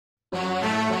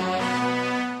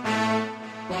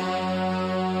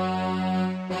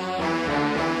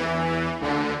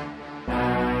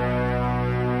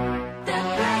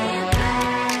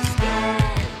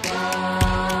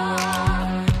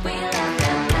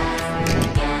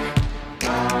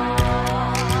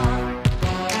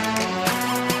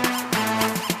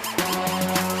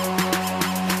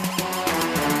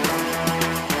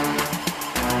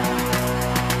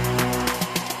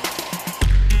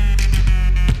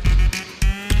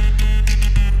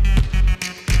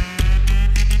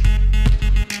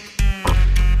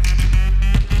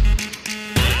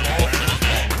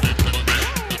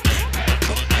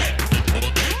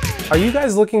Are you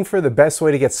guys looking for the best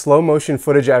way to get slow motion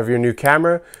footage out of your new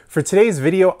camera? For today's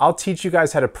video, I'll teach you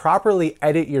guys how to properly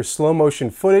edit your slow motion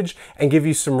footage and give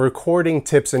you some recording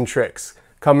tips and tricks.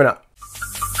 Coming up.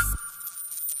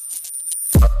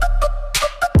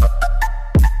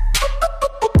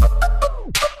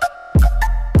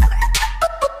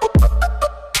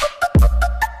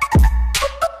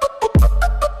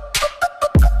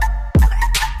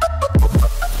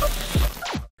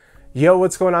 Yo,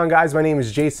 what's going on guys? My name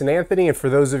is Jason Anthony, and for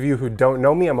those of you who don't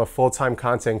know me, I'm a full-time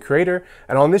content creator,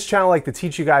 and on this channel I like to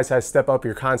teach you guys how to step up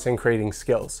your content creating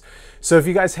skills. So if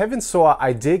you guys haven't saw,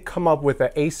 I did come up with an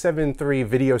A7 III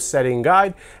video setting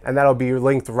guide, and that'll be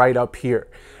linked right up here.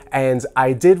 And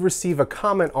I did receive a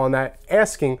comment on that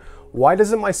asking, why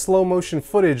doesn't my slow motion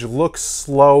footage look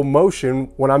slow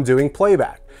motion when I'm doing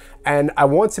playback? And I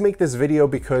want to make this video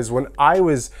because when I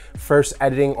was first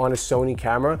editing on a Sony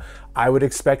camera, I would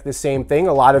expect the same thing.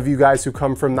 A lot of you guys who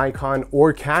come from Nikon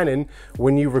or Canon,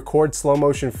 when you record slow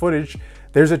motion footage,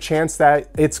 there's a chance that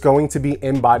it's going to be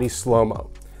in-body slow-mo.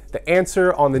 The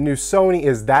answer on the new Sony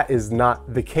is that is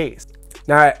not the case.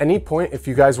 Now, at any point, if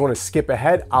you guys want to skip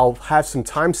ahead, I'll have some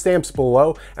timestamps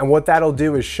below, and what that'll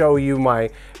do is show you my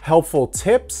helpful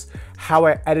tips, how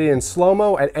I edit in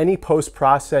slow-mo, and any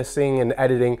post-processing and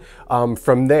editing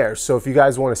from there. So if you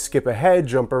guys want to skip ahead,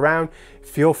 jump around,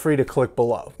 feel free to click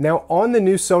below. Now, on the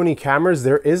new Sony cameras,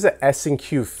 there is a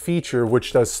S&Q feature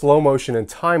which does slow motion and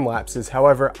time lapses.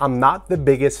 However, I'm not the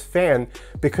biggest fan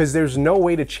because there's no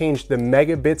way to change the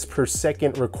megabits per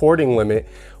second recording limit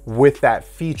with that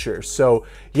feature. So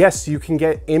yes, you can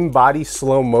get in-body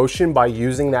slow motion by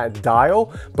using that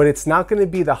dial, but it's not going to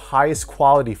be the highest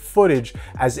quality footage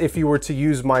as if you were to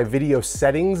use my video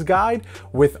settings guide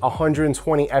with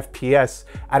 120 FPS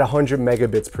at 100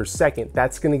 megabits per second.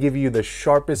 That's going to give you the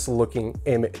sharpest looking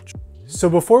image. So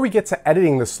before we get to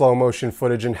editing the slow motion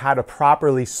footage and how to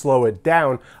properly slow it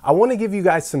down, I want to give you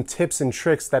guys some tips and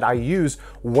tricks that I use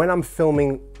when I'm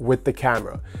filming with the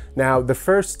camera. Now, the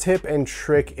first tip and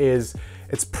trick is,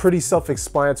 it's pretty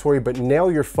self-explanatory, but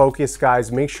nail your focus,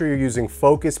 guys. Make sure you're using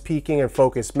focus peaking and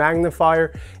focus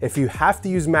magnifier. If you have to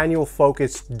use manual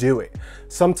focus, do it.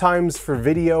 Sometimes for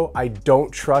video, I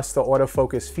don't trust the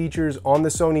autofocus features on the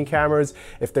Sony cameras.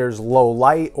 If there's low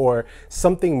light or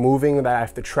something moving that I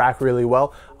have to track really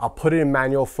well, I'll put it in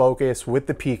manual focus with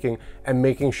the peaking and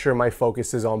making sure my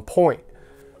focus is on point.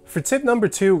 For tip number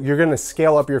 2, you're gonna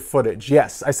scale up your footage.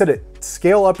 Yes, I said it,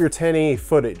 scale up your 1080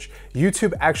 footage.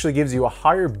 YouTube actually gives you a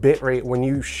higher bitrate when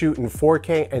you shoot in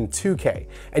 4K and 2K,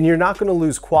 and you're not gonna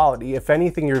lose quality. If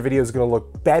anything, your video is gonna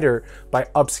look better by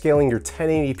upscaling your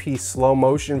 1080p slow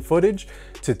motion footage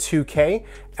to 2K,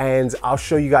 and I'll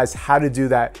show you guys how to do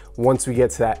that once we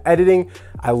get to that editing.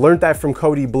 I learned that from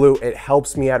Cody Blue. It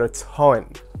helps me out a ton.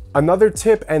 Another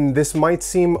tip, and this might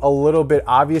seem a little bit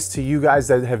obvious to you guys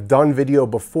that have done video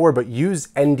before, but use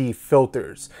ND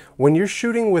filters. When you're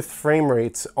shooting with frame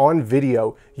rates on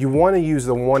video, you want to use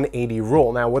the 180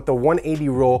 rule. Now, what the 180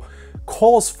 rule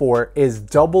calls for is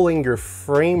doubling your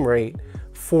frame rate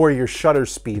for your shutter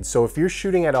speed. So if you're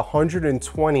shooting at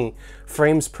 120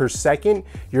 frames per second,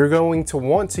 you're going to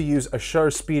want to use a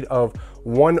shutter speed of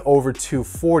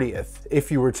 1/240th if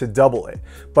you were to double it.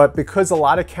 But because a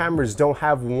lot of cameras don't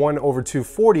have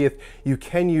 1/240th, you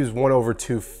can use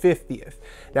 1/250th.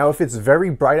 Now, if it's very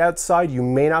bright outside, you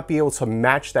may not be able to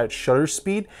match that shutter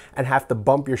speed and have to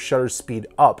bump your shutter speed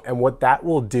up. And what that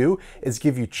will do is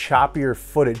give you choppier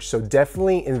footage. So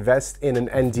definitely invest in an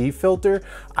ND filter.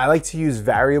 I like to use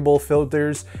variable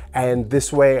filters, and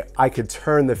this way I could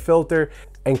turn the filter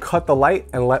and cut the light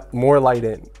and let more light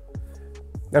in.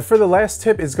 Now, for the last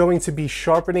tip is going to be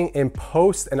sharpening in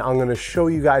post, and I'm going to show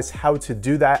you guys how to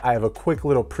do that. I have a quick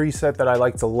little preset that I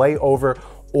like to lay over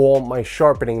all my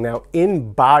sharpening. Now,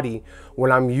 in body,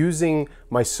 when I'm using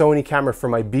my Sony camera for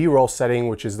my B-roll setting,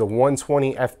 which is the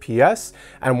 120 FPS,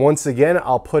 and once again,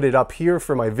 I'll put it up here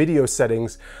for my video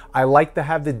settings, I like to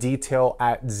have the detail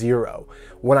at 0.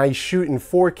 When I shoot in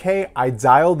 4K, I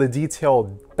dial the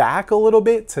detail back a little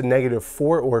bit to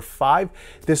 -4 or 5.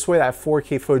 This way that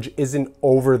 4K footage isn't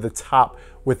over the top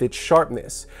with its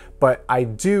sharpness. But I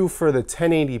do, for the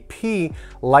 1080p,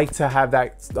 like to have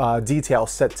that detail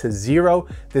set to 0.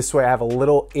 This way I have a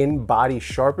little in-body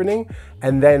sharpening.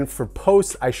 And then for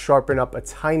post, I sharpen up a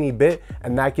tiny bit,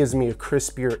 and that gives me a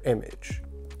crispier image.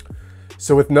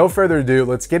 So with no further ado,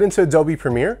 let's get into Adobe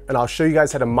Premiere, and I'll show you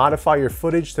guys how to modify your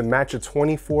footage to match a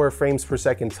 24 frames per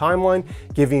second timeline,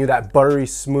 giving you that buttery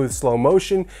smooth slow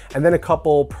motion, and then a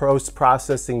couple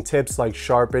post-processing tips like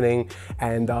sharpening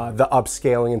and the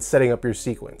upscaling and setting up your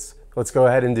sequence. Let's go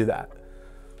ahead and do that.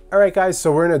 All right guys,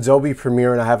 so we're in Adobe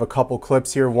Premiere and I have a couple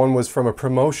clips here. One was from a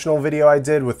promotional video I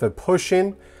did with a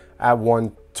push-in at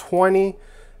 120.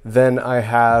 Then I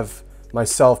have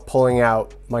myself pulling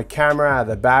out my camera out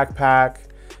of the backpack.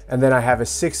 And then I have a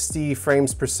 60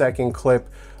 frames per second clip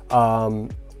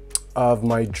of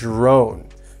my drone.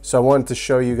 So I wanted to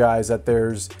show you guys that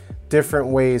there's different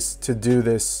ways to do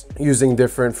this using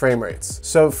different frame rates.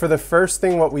 So for the first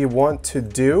thing, what we want to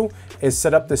do is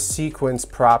set up the sequence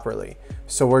properly.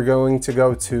 So we're going to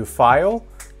go to File,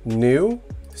 New,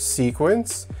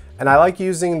 Sequence, and I like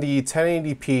using the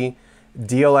 1080p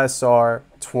DLSR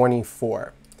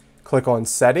 24. Click on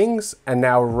Settings, and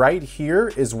now right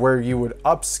here is where you would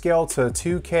upscale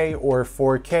to 2K or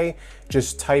 4K.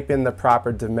 Just type in the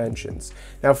proper dimensions.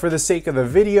 Now for the sake of the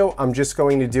video, I'm just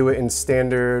going to do it in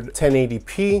standard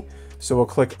 1080p. So we'll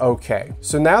click OK.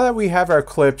 So now that we have our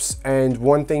clips, and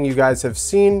one thing you guys have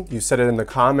seen, you said it in the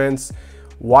comments,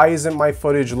 why isn't my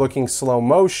footage looking slow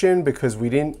motion? Because we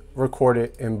didn't record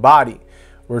it in body.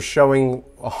 We're showing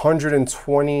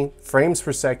 120 frames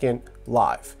per second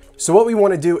live. So what we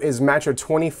want to do is match a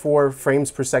 24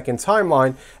 frames per second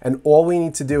timeline, and all we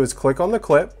need to do is click on the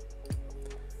clip,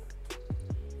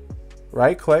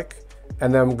 right click,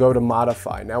 and then go to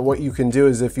modify. Now what you can do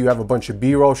is if you have a bunch of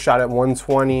B-roll shot at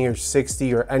 120 or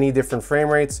 60 or any different frame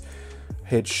rates,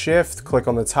 hit shift, click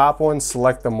on the top one,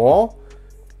 select them all,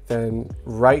 then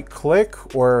right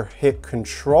click or hit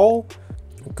control,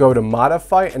 go to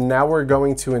modify, and now we're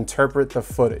going to interpret the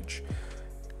footage.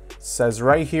 It says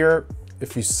right here,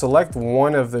 if you select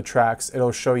one of the tracks,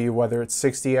 it'll show you whether it's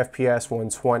 60 FPS,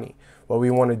 120. What we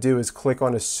want to do is click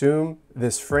on assume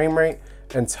this frame rate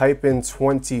and type in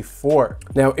 24.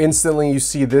 Now instantly you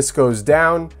see this goes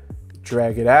down,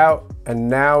 drag it out, and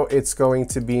now it's going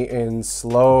to be in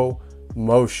slow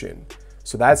motion.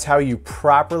 So that's how you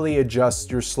properly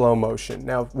adjust your slow motion.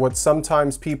 Now what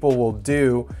sometimes people will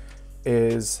do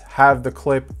is have the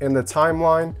clip in the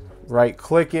timeline, right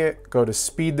click it, go to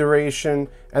speed duration,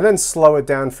 and then slow it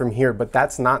down from here, but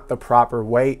that's not the proper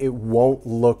way. It won't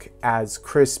look as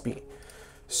crispy.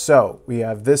 So we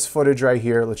have this footage right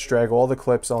here. Let's drag all the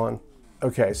clips on.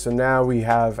 Okay, so now we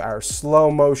have our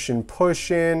slow motion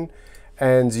push in,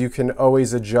 and you can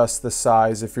always adjust the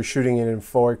size. If you're shooting it in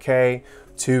 4K,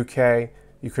 2K,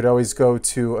 you could always go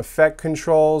to effect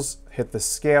controls, hit the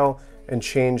scale, and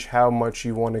change how much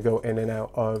you want to go in and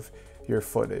out of your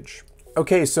footage.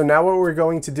 Okay, so now what we're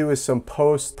going to do is some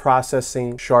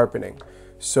post-processing sharpening.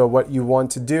 So what you want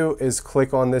to do is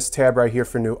click on this tab right here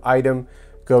for new item,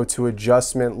 go to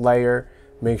adjustment layer,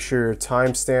 make sure your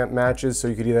timestamp matches, so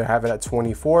you could either have it at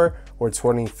 24 or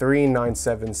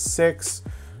 23976.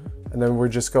 And then we're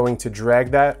just going to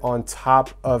drag that on top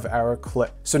of our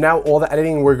clip. So now all the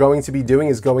editing we're going to be doing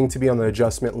is going to be on the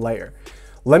adjustment layer.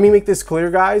 Let me make this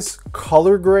clear, guys.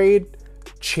 Color grade,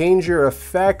 change your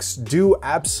effects, do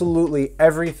absolutely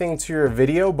everything to your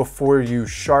video before you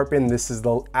sharpen. This is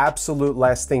the absolute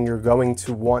last thing you're going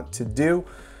to want to do.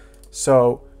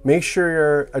 So make sure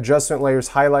your adjustment layer is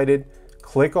highlighted,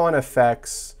 click on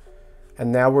effects, and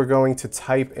now we're going to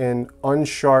type in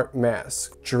unsharp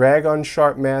mask. Drag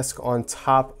unsharp mask on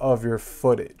top of your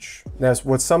footage. Now,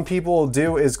 what some people will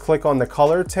do is click on the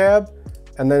color tab,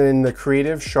 and then in the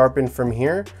creative, sharpen from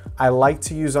here. I like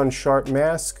to use unsharp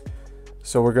mask.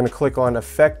 So we're gonna click on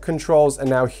effect controls, and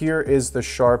now here is the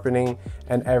sharpening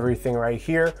and everything right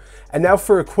here. And now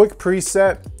for a quick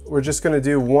preset, we're just gonna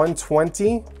do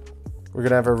 120. We're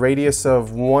gonna have a radius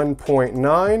of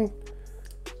 1.9.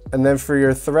 And then for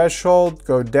your threshold,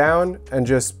 go down and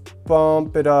just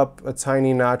bump it up a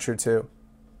tiny notch or two.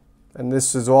 And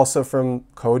this is also from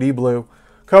Cody Blue.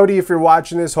 Cody, if you're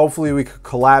watching this, hopefully we could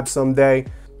collab someday.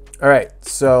 All right,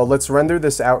 so let's render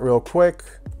this out real quick.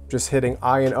 Just hitting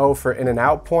I and O for in and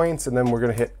out points, and then we're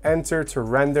gonna hit enter to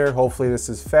render. Hopefully this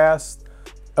is fast.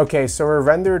 Okay, so we're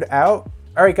rendered out.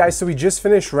 All right guys, so we just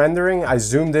finished rendering. I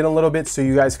zoomed in a little bit so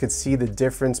you guys could see the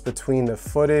difference between the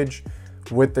footage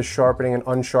with the sharpening and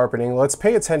unsharpening. Let's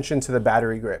pay attention to the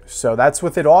battery grip. So that's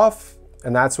with it off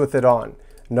and that's with it on.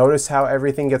 Notice how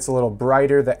everything gets a little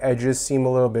brighter. The edges seem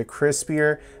a little bit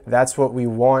crispier. That's what we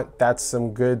want. That's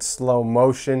some good slow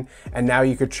motion. And now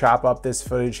you could chop up this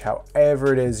footage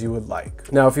however it is you would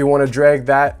like. Now, if you want to drag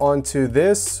that onto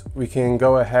this, we can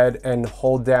go ahead and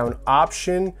hold down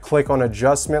Option, click on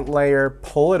adjustment layer,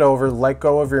 pull it over, let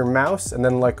go of your mouse, and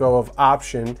then let go of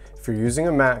Option if you're using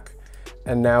a Mac.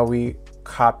 And now we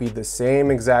copy the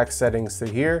same exact settings to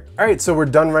here. All right, so we're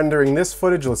done rendering this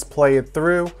footage. Let's play it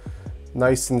through.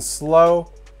 Nice and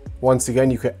slow. Once again,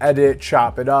 you could edit,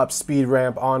 chop it up, speed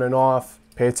ramp on and off.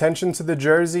 Pay attention to the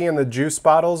jersey and the juice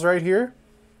bottles right here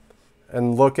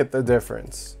and look at the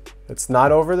difference. It's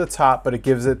not over the top, but it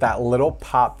gives it that little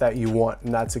pop that you want,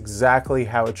 and that's exactly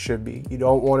how it should be. You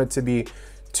don't want it to be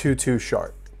too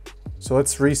sharp. So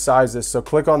let's resize this. So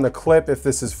click on the clip if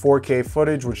this is 4K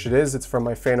footage, which it is. It's from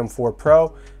my Phantom 4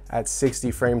 Pro at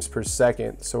 60 frames per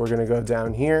second. So we're gonna go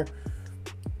down here.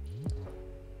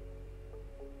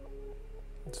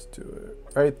 Let's do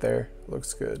it right there,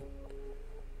 looks good.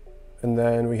 And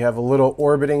then we have a little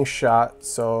orbiting shot,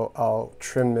 so I'll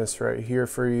trim this right here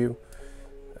for you,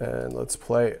 and let's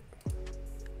play it.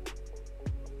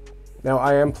 Now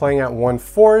I am playing at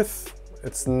 1/4.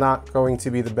 It's not going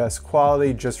to be the best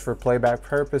quality just for playback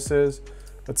purposes.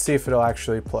 Let's see if it'll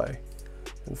actually play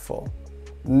in full.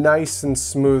 Nice and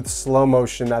smooth slow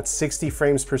motion. That's 60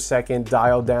 frames per second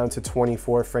dialed down to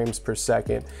 24 frames per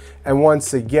second. And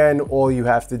once again, all you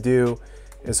have to do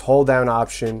is hold down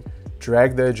Option,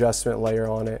 drag the adjustment layer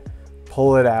on it,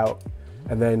 pull it out,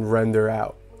 and then render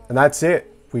out. And that's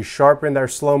it. We sharpened our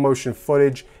slow motion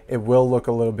footage. It will look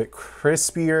a little bit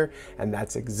crispier, and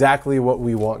that's exactly what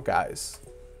we want, guys.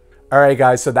 All right,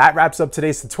 guys, so that wraps up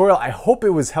today's tutorial. I hope it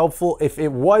was helpful. If it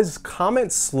was,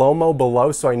 comment slow-mo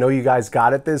below so I know you guys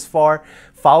got it this far.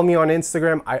 Follow me on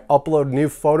Instagram. I upload new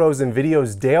photos and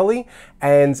videos daily.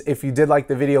 And if you did like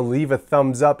the video, leave a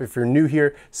thumbs up. If you're new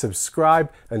here, subscribe.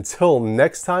 Until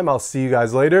next time, I'll see you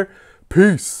guys later.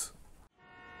 Peace.